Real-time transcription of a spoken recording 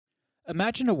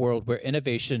Imagine a world where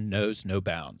innovation knows no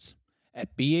bounds.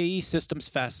 At BAE Systems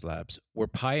Fast Labs, we're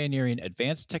pioneering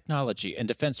advanced technology and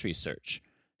defense research,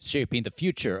 shaping the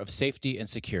future of safety and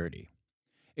security.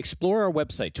 Explore our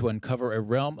website to uncover a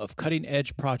realm of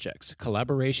cutting-edge projects,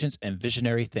 collaborations, and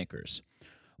visionary thinkers.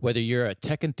 Whether you're a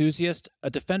tech enthusiast, a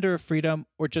defender of freedom,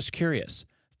 or just curious,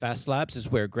 Fast Labs is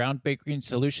where groundbreaking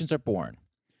solutions are born.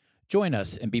 Join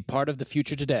us and be part of the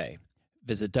future today.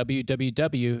 Visit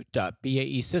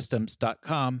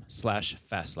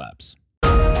www.baesystems.com/fastlabs.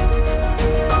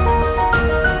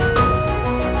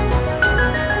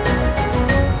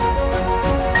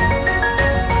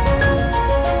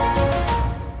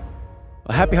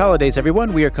 Well, happy holidays,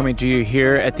 everyone. We are coming to you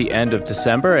here at the end of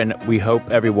December, and we hope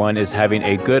everyone is having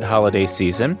a good holiday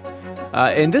season.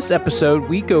 In this episode,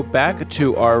 we go back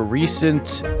to our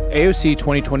recent AOC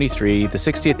 2023, the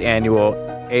 60th Annual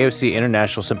AOC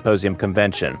International Symposium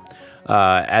Convention.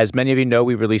 As many of you know,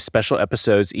 we release special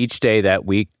episodes each day that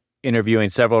week, interviewing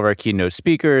several of our keynote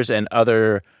speakers and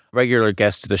other regular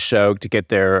guests to the show to get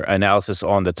their analysis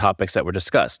on the topics that were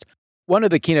discussed. One of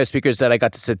the keynote speakers that I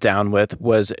got to sit down with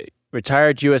was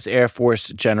retired U.S. Air Force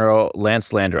General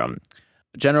Lance Landrum.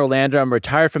 General Landrum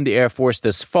retired from the Air Force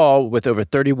this fall with over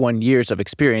 31 years of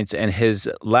experience, and his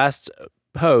last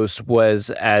post was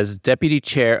as Deputy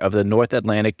Chair of the North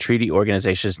Atlantic Treaty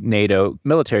Organization's NATO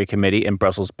Military Committee in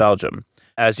Brussels, Belgium.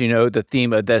 As you know, the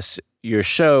theme of this year's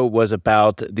show was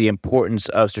about the importance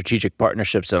of strategic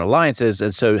partnerships and alliances,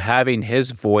 and so having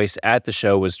his voice at the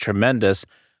show was tremendous,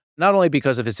 not only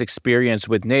because of his experience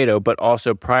with NATO, but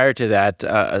also prior to that,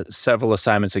 several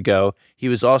assignments ago, he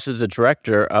was also the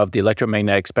director of the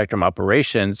Electromagnetic Spectrum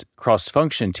Operations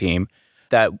cross-function team.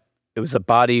 That it was a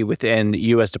body within the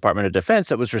U.S. Department of Defense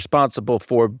that was responsible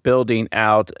for building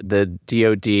out the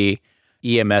DoD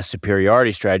EMS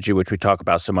superiority strategy, which we talk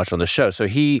about so much on the show. So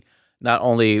he not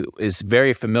only is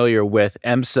very familiar with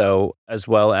EMSO as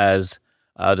well as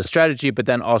the strategy, but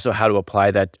then also how to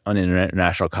apply that on an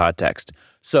international context.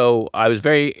 So I was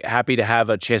very happy to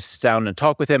have a chance to sit down and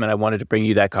talk with him, and I wanted to bring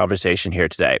you that conversation here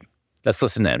today. Let's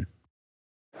listen in.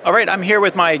 All right, I'm here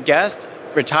with my guest,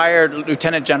 retired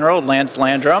Lieutenant General Lance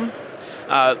Landrum.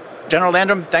 General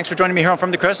Landrum, thanks for joining me here on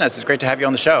From the Crow's Nest. It's great to have you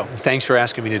on the show. Thanks for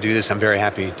asking me to do this. I'm very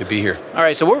happy to be here. All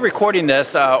right, so we're recording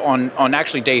this on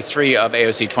actually day 3 of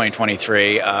AOC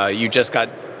 2023. You just got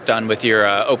done with your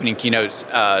opening keynote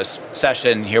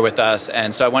session here with us,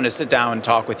 and so I wanted to sit down and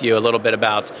talk with you a little bit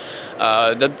about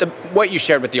what you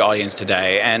shared with the audience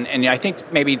today. And I think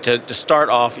maybe to start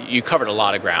off, you covered a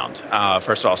lot of ground,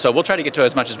 first of all, so we'll try to get to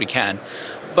as much as we can.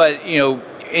 But, you know,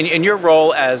 in your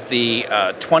role as the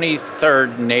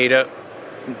 23rd NATO,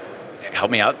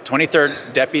 help me out,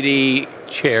 23rd Deputy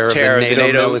Chair of the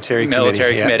NATO Military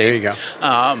Committee. Yeah, there you go.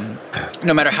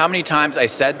 No matter how many times I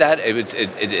said that,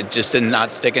 it just did not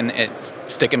stick in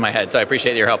my head. So I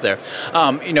appreciate your help there.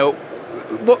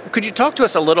 Could you talk to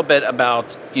us a little bit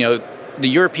about, you know, the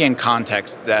European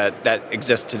context that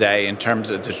exists today in terms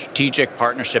of the strategic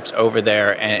partnerships over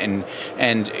there and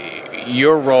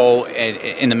your role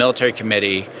in the military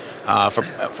committee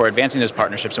for advancing those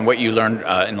partnerships and what you learned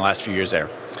in the last few years there?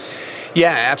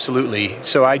 Yeah, absolutely.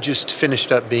 So I just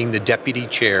finished up being the deputy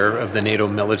chair of the NATO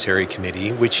Military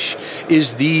Committee, which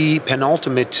is the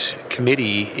penultimate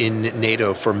committee in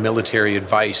NATO for military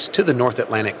advice to the North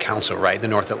Atlantic Council, right? The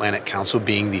North Atlantic Council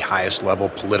being the highest level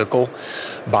political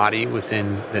body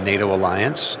within the NATO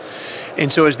alliance.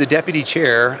 And so as the deputy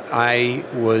chair, I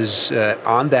was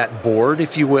on that board,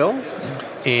 if you will,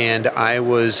 and I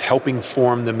was helping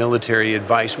form the military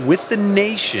advice with the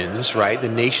nations, right? The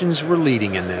nations were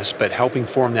leading in this, but helping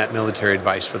form that military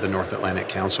advice for the North Atlantic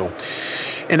Council.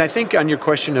 And I think on your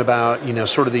question about, you know,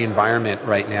 sort of the environment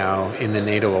right now in the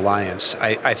NATO alliance,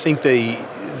 I think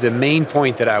the main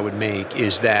point that I would make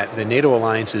is that the NATO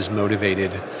alliance is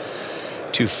motivated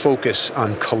to focus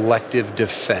on collective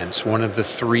defense, one of the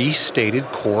 3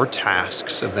 stated core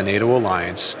tasks of the NATO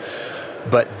alliance,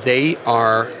 but they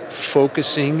are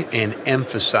focusing and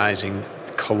emphasizing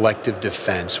collective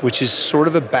defense, which is sort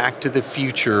of a back to the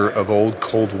future of old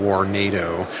Cold War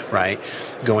NATO, right?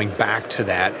 Going back to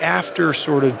that after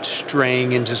sort of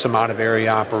straying into some out-of-area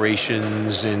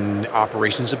operations and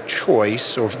operations of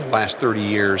choice over the last 30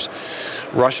 years.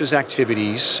 Russia's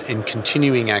activities and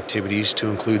continuing activities to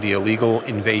include the illegal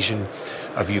invasion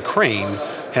of Ukraine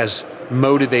has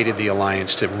motivated the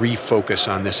alliance to refocus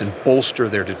on this and bolster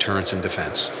their deterrence and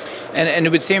defense. And it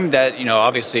would seem that, you know,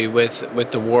 obviously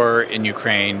with the war in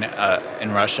Ukraine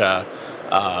and Russia,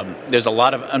 there's a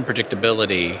lot of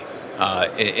unpredictability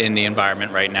in the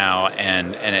environment right now,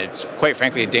 and it's quite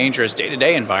frankly a dangerous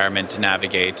day-to-day environment to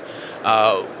navigate.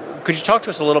 Could you talk to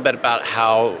us a little bit about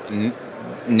how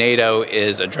NATO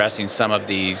is addressing some of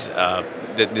these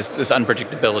this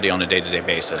unpredictability on a day-to-day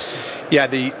basis? Yeah,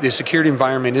 the security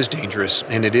environment is dangerous,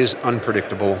 and it is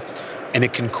unpredictable, and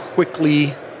it can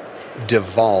quickly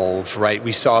devolve, right?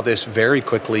 We saw this very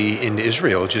quickly in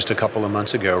Israel just a couple of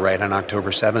months ago, right, on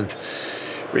October 7th.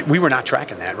 We were not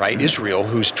tracking that, right? Mm-hmm. Israel,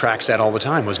 who tracks that all the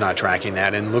time, was not tracking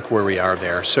that, and look where we are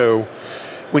there. So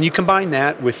when you combine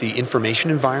that with the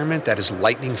information environment that is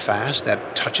lightning fast,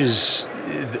 that touches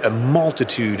a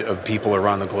multitude of people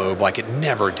around the globe like it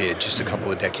never did just a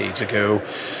couple of decades ago,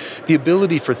 the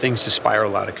ability for things to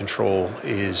spiral out of control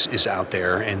is out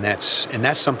there, and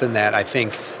that's something that I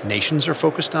think nations are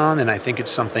focused on, and I think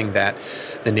it's something that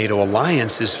the NATO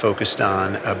alliance is focused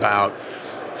on, about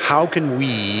how can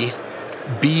we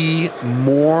be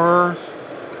more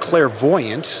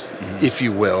clairvoyant, if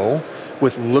you will,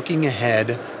 with looking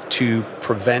ahead to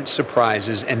prevent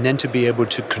surprises and then to be able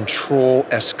to control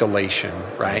escalation,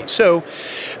 right? So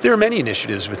there are many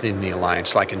initiatives within the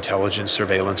alliance, like intelligence,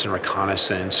 surveillance, and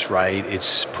reconnaissance, right?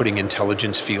 It's putting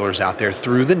intelligence feelers out there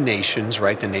through the nations,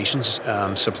 right? The nations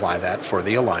supply that for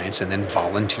the alliance and then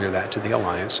volunteer that to the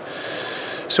alliance.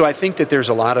 So I think that there's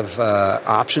a lot of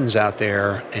options out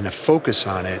there and a focus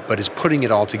on it, but it's putting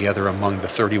it all together among the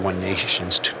 31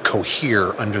 nations to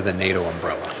cohere under the NATO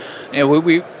umbrella. Yeah,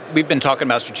 we've been talking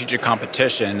about strategic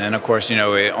competition, and of course,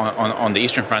 on the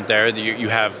Eastern Front there, you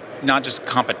have not just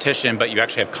competition, but you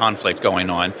actually have conflict going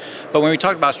on. But when we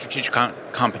talk about strategic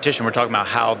competition, we're talking about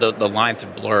how the lines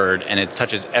have blurred, and it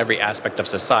touches every aspect of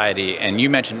society. And you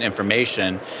mentioned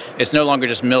information. It's no longer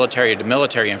just military to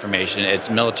military information.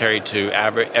 It's military to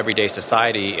everyday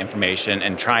society information,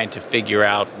 and trying to figure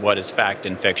out what is fact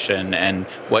and fiction, and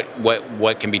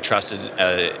what can be trusted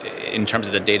in terms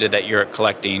of the data that you're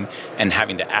collecting and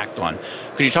having to act on.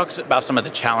 Could you talk about some of the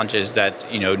challenges that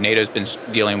NATO's been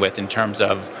dealing with in terms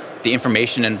of the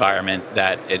information environment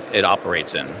that it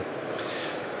operates in?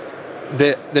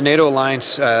 The NATO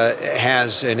alliance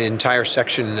has an entire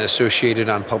section associated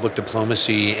on public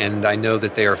diplomacy, and I know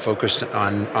that they are focused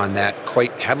on that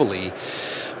quite heavily.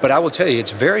 But I will tell you,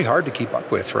 it's very hard to keep up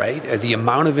with, right? The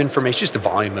amount of information, just the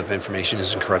volume of information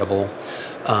is incredible.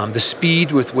 The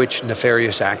speed with which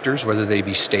nefarious actors, whether they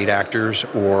be state actors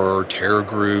or terror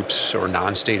groups or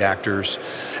non-state actors,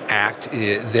 act,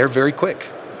 they're very quick.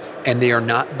 And they are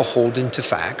not beholden to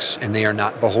facts, and they are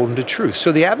not beholden to truth.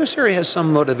 So the adversary has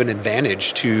somewhat of an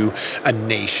advantage to a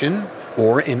nation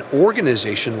or an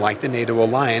organization like the NATO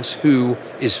alliance, who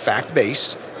is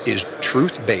fact-based, is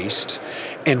truth-based,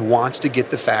 and wants to get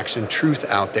the facts and truth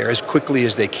out there as quickly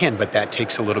as they can, but that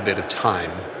takes a little bit of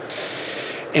time.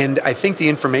 And I think the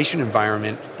information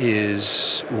environment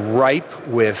is ripe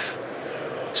with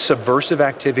subversive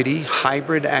activity,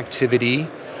 hybrid activity.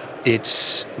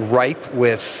 It's ripe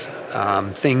with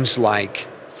things like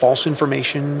false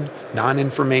information,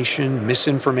 non-information,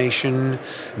 misinformation,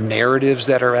 narratives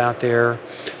that are out there.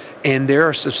 And there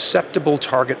are susceptible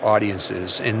target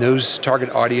audiences, and those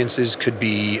target audiences could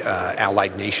be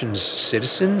allied nations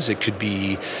citizens, it could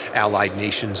be allied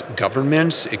nations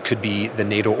governments, it could be the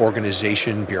NATO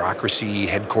organization, bureaucracy,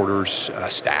 headquarters,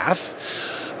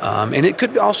 staff. And it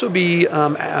could also be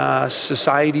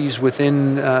societies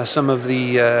within some of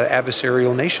the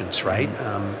adversarial nations, right?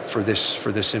 For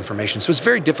this information. So it's a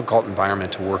very difficult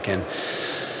environment to work in,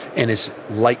 and it's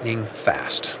lightning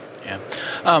fast.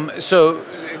 Yeah. So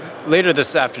later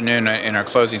this afternoon in our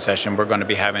closing session, we're going to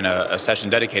be having a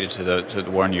session dedicated to the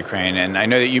war in Ukraine, and I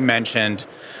know that you mentioned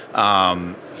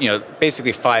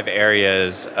basically 5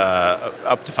 areas,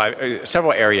 up to 5,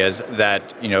 several areas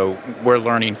that, we're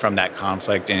learning from that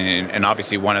conflict. And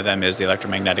obviously one of them is the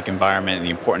electromagnetic environment and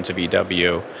the importance of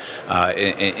EW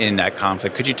in that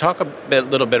conflict. Could you talk a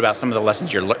little bit about some of the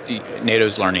lessons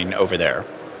NATO's learning over there?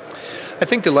 I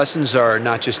think the lessons are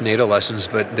not just NATO lessons,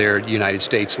 but they're United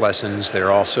States lessons. They're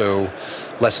also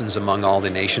lessons among all the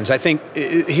nations. I think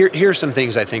here are some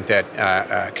things I think that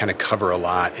kind of cover a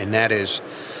lot, and that is,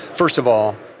 first of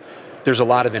all, there's a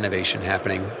lot of innovation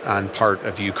happening on part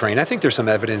of Ukraine. I think there's some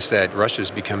evidence that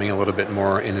Russia's becoming a little bit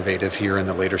more innovative here in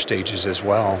the later stages as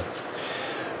well.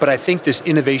 But I think this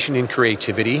innovation and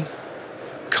creativity,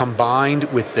 combined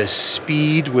with the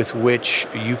speed with which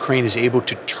Ukraine is able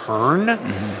to turn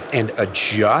and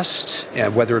adjust,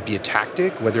 whether it be a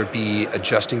tactic, whether it be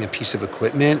adjusting a piece of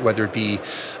equipment, whether it be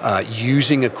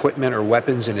using equipment or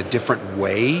weapons in a different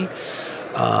way,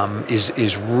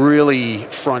 is really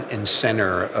front and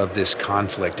center of this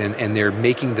conflict. And they're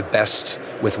making the best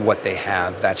with what they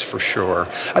have, that's for sure.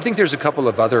 I think there's a couple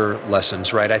of other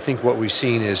lessons, right? I think what we've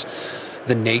seen is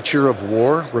the nature of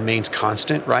war remains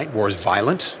constant, right? War is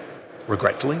violent,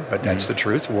 regretfully, but that's the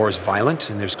truth. War is violent,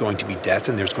 and there's going to be death,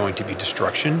 and there's going to be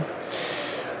destruction.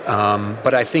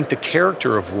 But I think the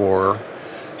character of war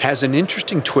has an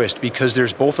interesting twist because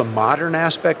there's both a modern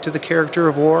aspect to the character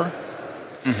of war,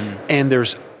 and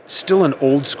there's still an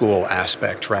old school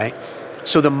aspect, right?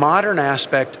 So the modern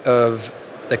aspect of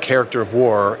the character of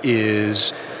war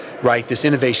is, right, this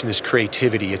innovation, this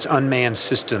creativity, it's unmanned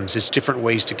systems, it's different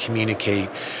ways to communicate,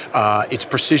 it's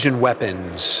precision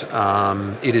weapons,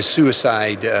 it is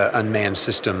suicide unmanned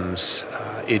systems,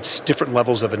 it's different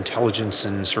levels of intelligence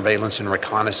and surveillance and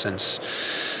reconnaissance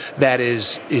that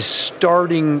is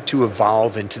starting to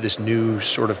evolve into this new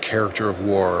sort of character of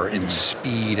war and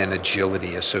speed and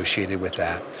agility associated with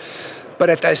that. But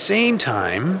at the same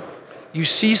time, you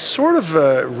see sort of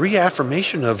a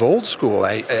reaffirmation of old school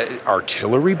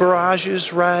artillery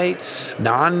barrages, right?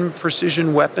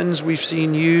 Non-precision weapons we've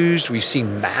seen used. We've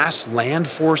seen mass land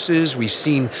forces. We've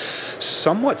seen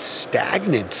somewhat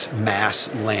stagnant mass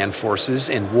land forces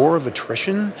and war of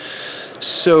attrition.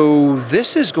 So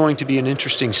this is going to be an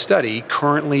interesting study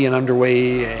currently and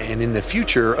underway and in the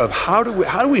future of how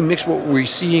do we mix what we're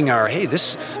seeing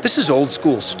this is old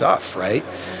school stuff, right?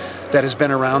 That has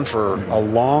been around for a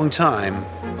long time,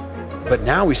 but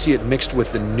now we see it mixed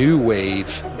with the new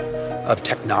wave of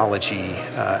technology.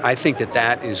 I think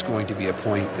that is going to be a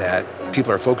point that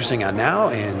people are focusing on now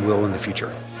and will in the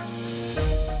future.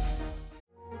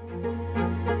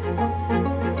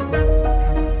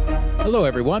 Hello,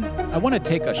 everyone. I want to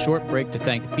take a short break to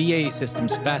thank BAE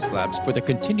Systems Fast Labs for the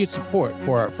continued support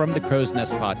for our From the Crow's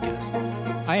Nest podcast.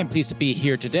 I am pleased to be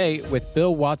here today with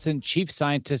Bill Watson, Chief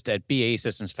Scientist at BAE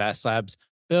Systems Fast Labs.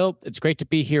 Bill, it's great to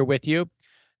be here with you.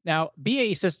 Now,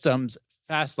 BAE Systems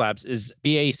Fast Labs is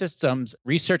BAE Systems'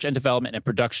 research and development and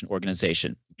production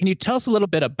organization. Can you tell us a little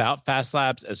bit about Fast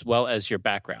Labs as well as your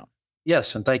background?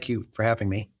 Yes, and thank you for having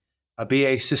me.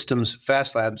 BAE Systems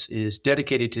Fast Labs is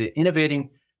dedicated to innovating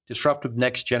disruptive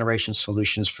next-generation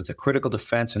solutions for the critical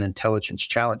defense and intelligence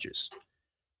challenges.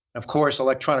 Of course,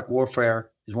 electronic warfare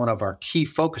is one of our key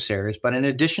focus areas, but in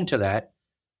addition to that,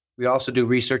 we also do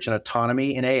research in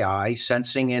autonomy and AI,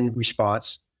 sensing and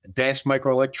response, advanced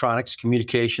microelectronics,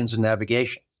 communications, and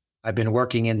navigation. I've been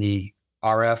working in the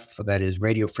RF, that is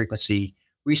radio frequency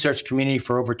research community,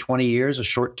 for over 20 years, a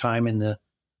short time in the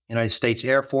United States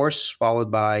Air Force,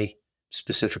 followed by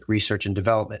specific research and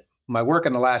development. My work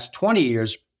in the last 20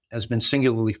 years has been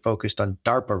singularly focused on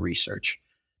DARPA research,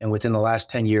 and within the last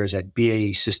 10 years at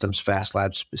BAE Systems Fast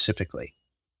Labs specifically.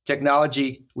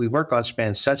 Technology we work on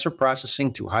spans sensor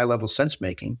processing to high-level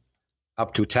sense-making,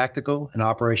 up to tactical and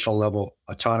operational level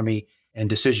autonomy and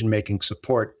decision-making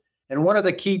support. And one of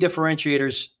the key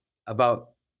differentiators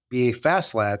about BAE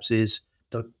Fast Labs is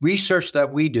the research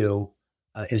that we do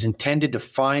is intended to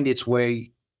find its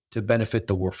way to benefit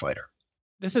the warfighter.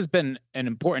 This has been an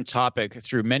important topic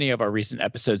through many of our recent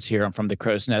episodes here on From the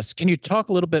Crow's Nest. Can you talk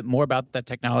a little bit more about that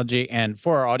technology? And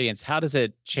for our audience, how does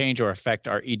it change or affect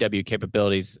our EW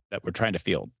capabilities that we're trying to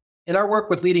field? In our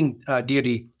work with leading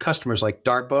DoD customers like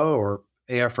DARPA or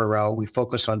AFRL, we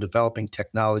focus on developing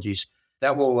technologies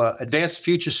that will advance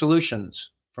future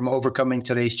solutions, from overcoming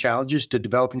today's challenges to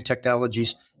developing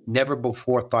technologies never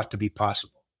before thought to be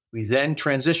possible. We then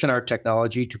transition our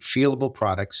technology to fieldable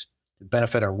products to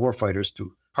benefit our warfighters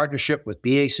through partnership with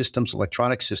BAE Systems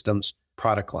Electronic Systems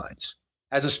product lines.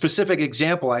 As a specific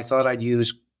example, I thought I'd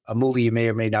use a movie you may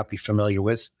or may not be familiar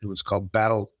with. It was called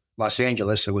Battle Los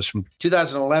Angeles. It was from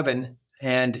 2011.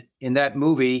 And in that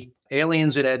movie,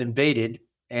 aliens had invaded.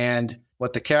 And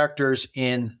what the characters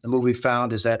in the movie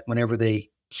found is that whenever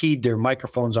they keyed their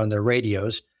microphones on their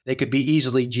radios, they could be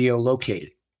easily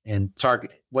geolocated and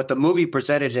targeted. What the movie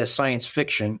presented as science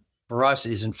fiction for us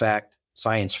is, in fact,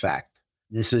 science fact.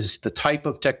 This is the type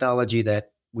of technology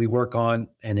that we work on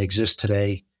and exists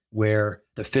today, where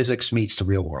the physics meets the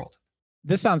real world.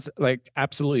 This sounds like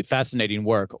absolutely fascinating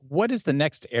work. What is the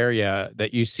next area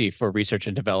that you see for research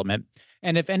and development?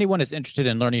 And if anyone is interested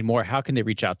in learning more, how can they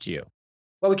reach out to you?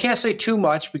 Well, we can't say too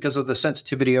much because of the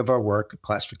sensitivity of our work and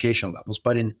classification levels.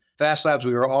 But in Fast Labs,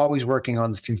 we are always working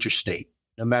on the future state.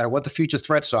 No matter what the future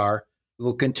threats are, we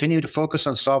will continue to focus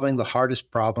on solving the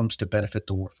hardest problems to benefit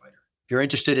the warfighter. If you're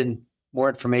interested in more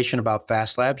information about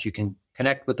Fast Labs, you can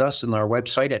connect with us on our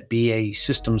website at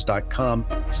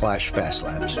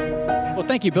baesystems.com/fastlabs. Well,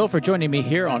 thank you, Bill, for joining me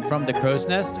here on From the Crow's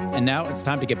Nest. And now it's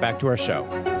time to get back to our show.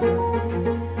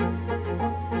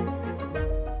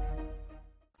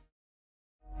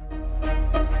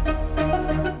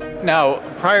 Now,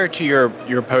 prior to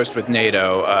your post with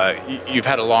NATO, you've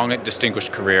had a long and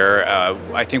distinguished career.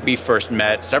 I think we first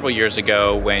met several years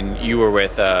ago when you were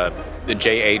with the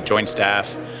JA Joint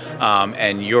Staff.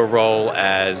 and your role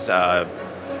as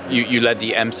you led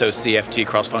the EMSO CFT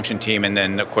cross-function team, and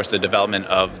then, of course, the development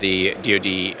of the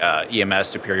DoD EMS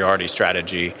superiority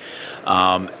strategy.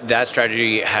 That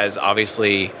strategy has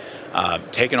obviously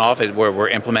taken off. We're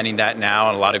implementing that now,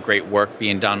 and a lot of great work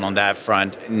being done on that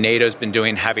front. NATO's been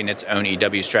having its own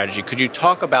EW strategy. Could you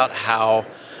talk about how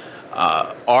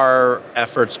our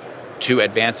efforts to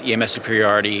advance EMS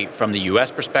superiority from the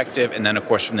U.S. perspective, and then, of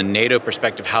course, from the NATO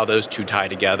perspective, how those two tie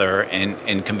together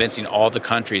and convincing all the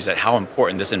countries that how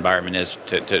important this environment is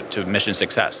to mission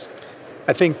success?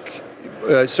 I think,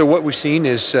 so what we've seen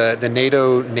is the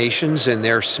NATO nations and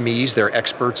their SMEs, their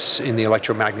experts in the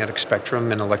electromagnetic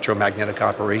spectrum and electromagnetic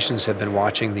operations, have been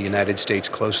watching the United States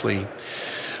closely.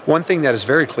 One thing that is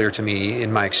very clear to me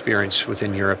in my experience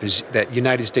within Europe is that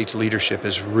United States leadership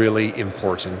is really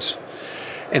important.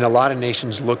 And a lot of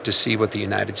nations look to see what the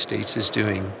United States is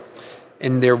doing.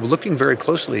 And they're looking very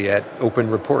closely at open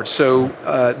reports. So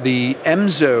the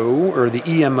EMSO or the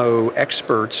EMO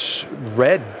experts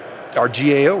read our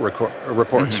GAO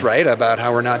reports, right, about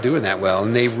how we're not doing that well.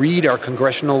 And they read our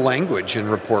congressional language in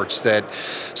reports that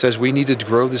says we need to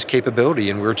grow this capability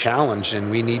and we're challenged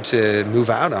and we need to move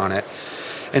out on it.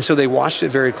 And so they watched it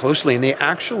very closely, and they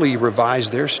actually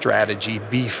revised their strategy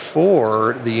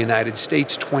before the United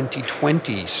States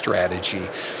 2020 strategy.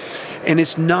 And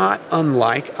it's not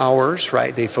unlike ours,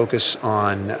 right? They focus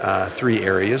on 3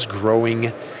 areas: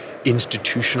 growing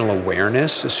institutional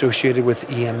awareness associated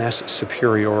with EMS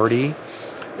superiority.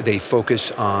 They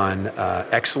focus on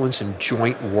excellence in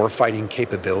joint warfighting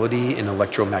capability in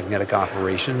electromagnetic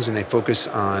operations, and they focus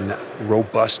on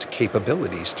robust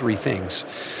capabilities, 3 things.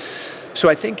 So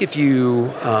I think if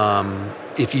you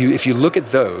look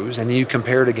at those and you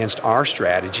compare it against our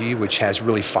strategy, which has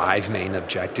really 5 main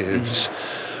objectives,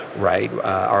 right?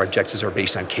 Our objectives are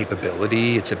based on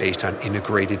capability. It's based on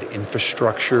integrated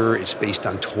infrastructure. It's based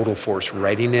on total force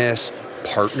readiness,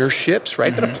 partnerships,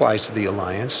 right? That applies to the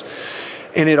alliance.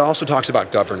 And it also talks about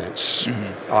governance,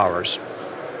 ours.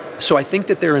 So I think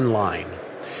that they're in line.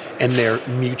 And they're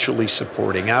mutually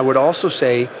supporting. I would also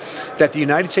say that the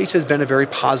United States has been a very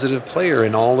positive player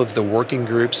in all of the working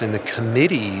groups and the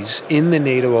committees in the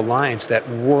NATO alliance that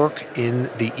work in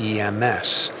the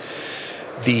EMS.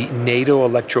 The NATO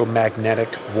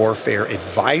Electromagnetic Warfare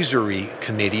Advisory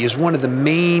Committee is one of the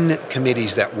main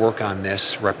committees that work on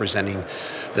this, representing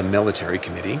the military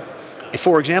committee.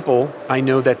 For example, I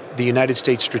know that the United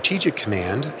States Strategic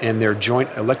Command and their Joint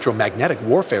Electromagnetic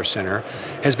Warfare Center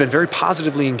has been very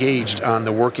positively engaged on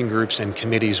the working groups and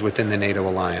committees within the NATO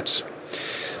alliance.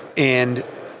 And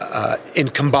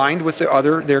combined with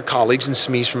their colleagues and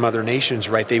SMEs from other nations,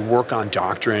 right, they work on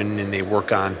doctrine and they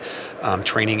work on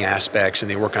training aspects and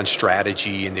they work on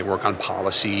strategy and they work on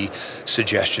policy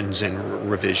suggestions and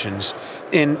revisions.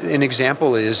 And an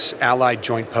example is Allied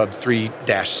Joint Pub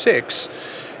 3-6,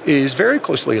 is very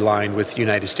closely aligned with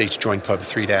United States Joint Pub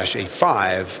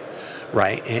 3-85,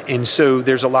 right? And so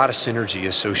there's a lot of synergy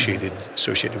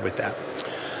associated with that.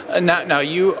 Now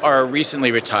you are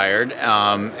recently retired,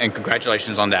 and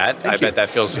congratulations on that. Thank you. Bet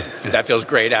that feels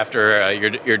great after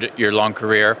your long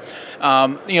career.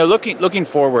 Looking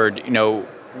forward,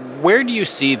 where do you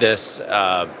see this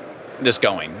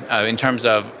going in terms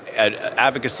of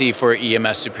advocacy for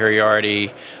EMS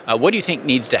superiority? What do you think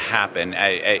needs to happen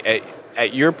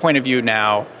at your point of view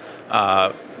now,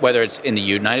 whether it's in the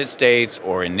United States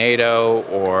or in NATO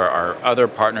or our other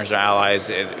partners or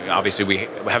allies? Obviously, we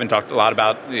haven't talked a lot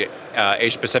about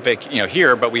Asia Pacific,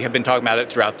 here, but we have been talking about it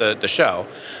throughout the show.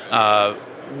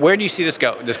 Where do you see this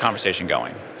conversation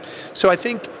going? So I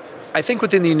think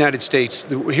within the United States,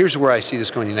 here's where I see this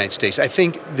going in the United States. I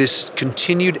think this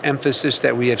continued emphasis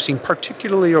that we have seen,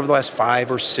 particularly over the last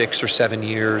 5 or 6 or 7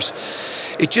 years,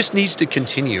 it just needs to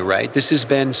continue, right? This has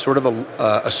been sort of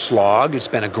a slog. It's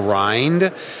been a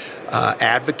grind.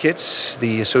 Advocates,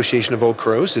 the Association of Old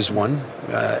Crows is one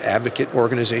advocate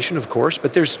organization, of course,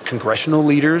 but there's congressional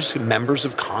leaders, members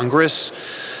of Congress.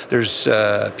 There's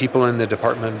people in the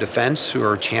Department of Defense who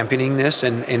are championing this,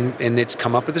 and it's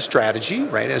come up with a strategy,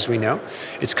 right, as we know.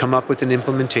 It's come up with an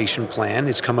implementation plan.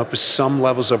 It's come up with some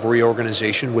levels of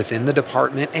reorganization within the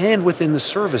department and within the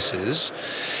services.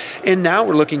 And now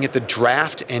we're looking at the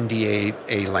draft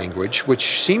NDAA language,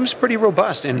 which seems pretty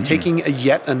robust and taking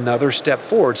yet another step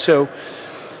forward. So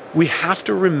we have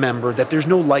to remember that there's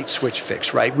no light switch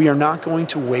fix, right? We are not going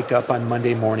to wake up on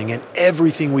Monday morning and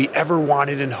everything we ever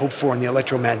wanted and hoped for in the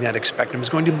electromagnetic spectrum is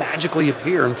going to magically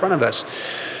appear in front of us.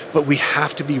 But we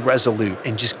have to be resolute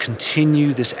and just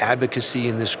continue this advocacy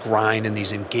and this grind and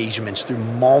these engagements through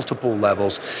multiple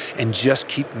levels and just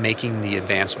keep making the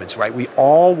advancements, right? We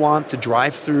all want to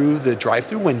drive through the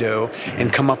drive-through window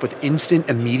and come up with instant,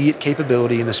 immediate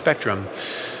capability in the spectrum.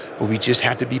 But we just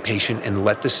have to be patient and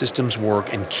let the systems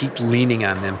work and keep leaning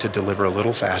on them to deliver a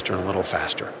little faster and a little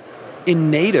faster. In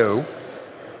NATO,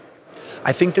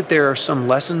 I think that there are some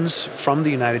lessons from the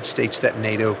United States that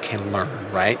NATO can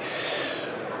learn, right?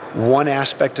 One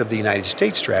aspect of the United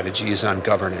States strategy is on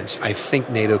governance. I think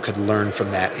NATO could learn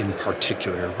from that in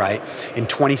particular, right? In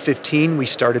 2015, we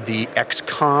started the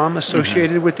XCOM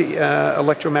associated with the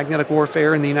electromagnetic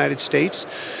warfare in the United States.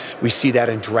 We see that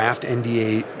in draft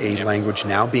NDAA language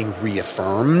now being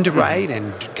reaffirmed, right,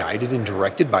 and guided and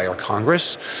directed by our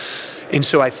Congress. And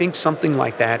so I think something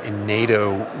like that in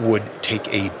NATO would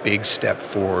take a big step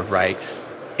forward, right?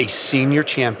 A senior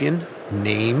champion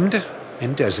named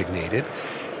and designated,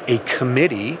 a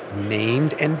committee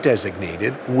named and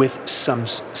designated with some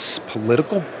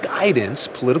political guidance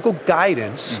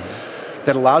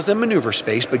that allows them maneuver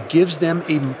space, but gives them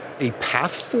a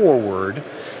path forward,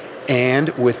 and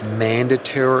with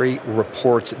mandatory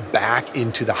reports back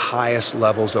into the highest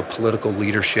levels of political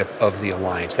leadership of the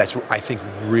alliance. That's, I think,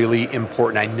 really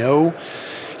important. I know,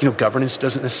 governance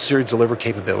doesn't necessarily deliver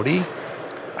capability.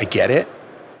 I get it.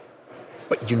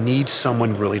 But you need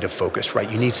someone really to focus,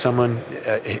 right? You need someone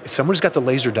who's got the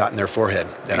laser dot in their forehead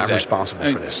that I'm responsible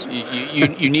for this.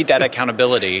 You need that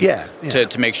accountability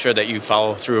to make sure that you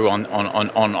follow through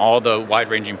on all the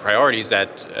wide-ranging priorities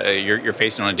that you're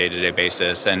facing on a day-to-day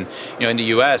basis. And in the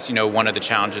U.S., one of the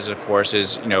challenges, of course,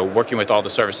 is working with all the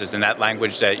services. And that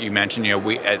language that you mentioned,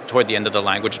 toward the end of the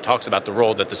language, it talks about the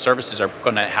role that the services are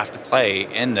going to have to play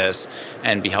in this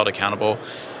and be held accountable.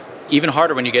 Even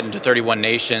harder when you get into 31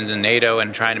 nations and NATO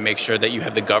and trying to make sure that you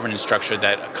have the governance structure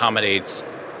that accommodates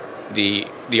the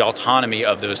autonomy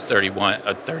of those 30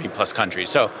 plus countries.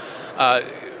 So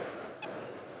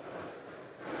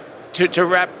to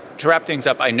wrap things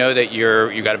up, I know that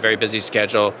you got a very busy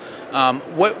schedule.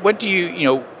 What do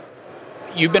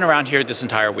you've been around here this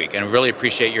entire week, and really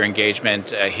appreciate your engagement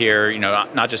here,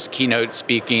 not just keynote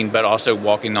speaking, but also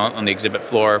walking on the exhibit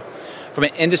floor. From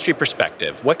an industry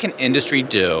perspective, what can industry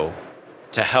do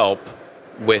to help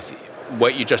with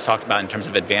what you just talked about in terms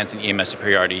of advancing EMS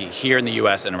superiority here in the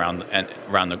U.S. and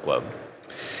around the globe?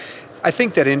 I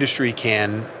think that industry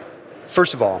can,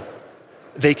 first of all,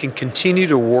 they can continue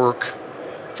to work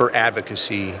for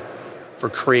advocacy, for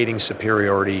creating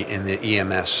superiority in the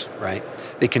EMS, right?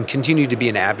 They can continue to be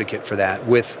an advocate for that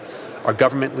with our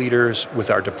government leaders,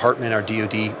 with our department, our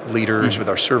DoD leaders, with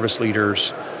our service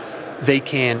leaders. They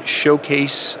can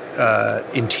showcase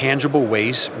in tangible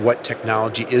ways what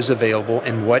technology is available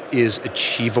and what is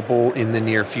achievable in the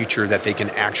near future that they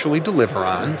can actually deliver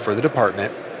on for the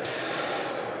department.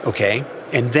 Okay,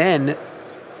 and then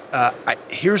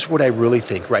here's what I really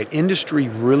think, right? Industry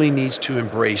really needs to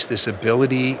embrace this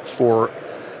ability for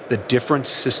the different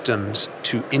systems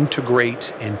to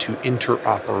integrate and to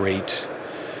interoperate.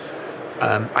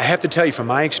 I have to tell you, from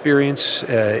my experience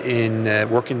in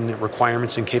working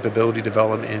requirements and capability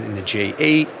development in the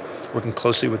J8, working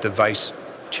closely with the Vice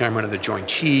Chairman of the Joint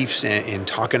Chiefs and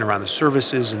talking around the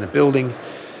services in the building,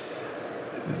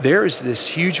 there is this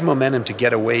huge momentum to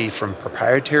get away from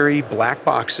proprietary black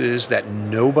boxes that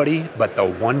nobody but the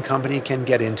one company can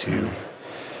get into.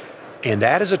 And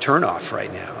that is a turnoff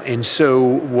right now. And so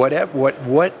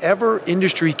whatever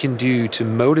industry can do to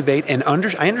motivate and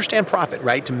I understand profit,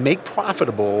 right? To make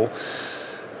profitable,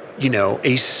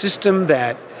 a system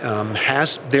that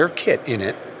has their kit in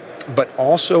it, but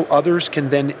also others can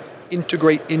then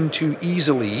integrate into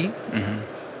easily,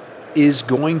 is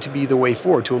going to be the way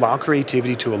forward, to allow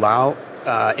creativity, to allow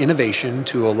innovation,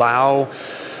 to allow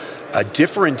a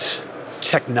different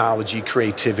technology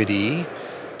creativity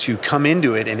to come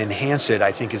into it and enhance it.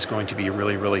 I think is going to be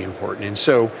really, really important. And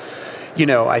so,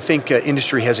 I think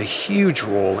industry has a huge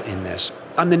role in this.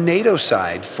 On the NATO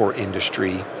side for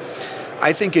industry,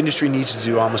 I think industry needs to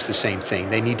do almost the same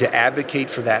thing. They need to advocate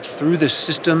for that through the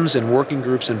systems and working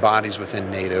groups and bodies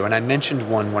within NATO. And I mentioned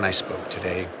one when I spoke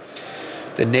today.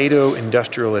 The NATO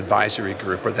Industrial Advisory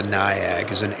Group, or the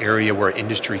NIAG, is an area where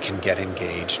industry can get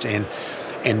engaged.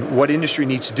 And what industry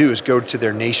needs to do is go to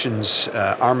their nation's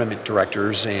armament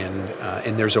directors, and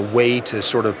there's a way to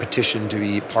sort of petition to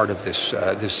be part of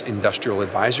this industrial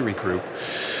advisory group.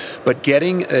 But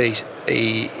getting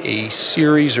a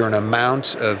series or an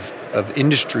amount of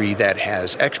industry that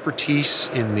has expertise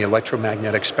in the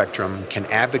electromagnetic spectrum, can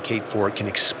advocate for it, can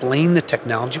explain the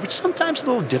technology, which sometimes is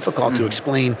a little difficult to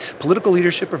explain. Political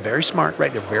leadership are very smart,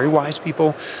 right? They're very wise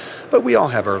people. but we all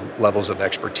have our levels of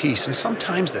expertise, and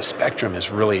sometimes the spectrum is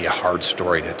really a hard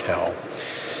story to tell.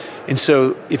 And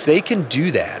so if they can do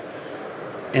that,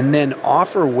 and then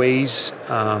offer ways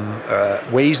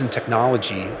and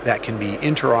technology that can be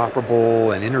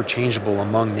interoperable and interchangeable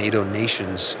among NATO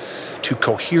nations to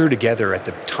cohere together at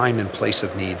the time and place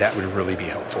of need, that would really be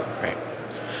helpful. Great.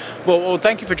 Well,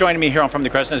 thank you for joining me here on From the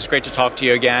Crescent. It's great to talk to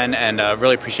you again, and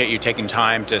really appreciate you taking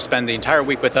time to spend the entire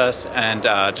week with us and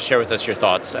to share with us your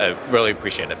thoughts. I really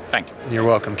appreciate it. Thank you. You're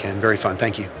welcome, Ken. Very fun.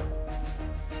 Thank you.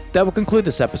 That will conclude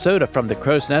this episode of From the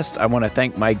Crow's Nest. I want to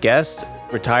thank my guest,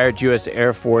 retired U.S.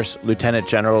 Air Force Lieutenant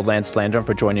General Lance Landrum,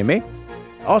 for joining me.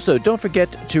 Also, don't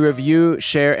forget to review,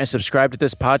 share, and subscribe to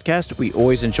this podcast. We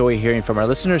always enjoy hearing from our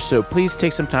listeners, so please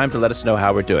take some time to let us know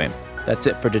how we're doing. That's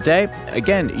it for today.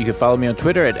 Again, you can follow me on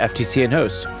Twitter at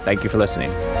FTCNHost. Thank you for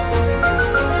listening.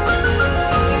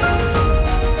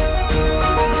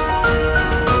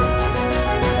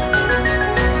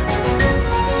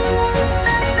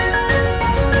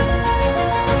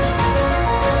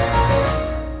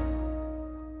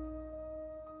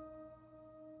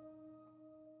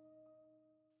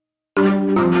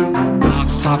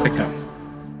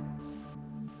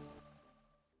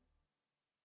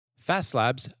 Fast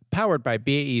Labs, powered by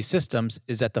BAE Systems,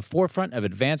 is at the forefront of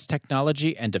advanced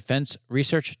technology and defense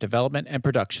research, development, and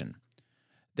production.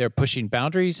 They're pushing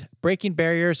boundaries, breaking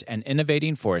barriers, and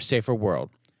innovating for a safer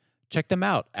world. Check them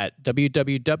out at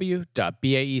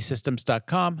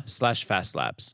www.baesystems.com/fastlabs.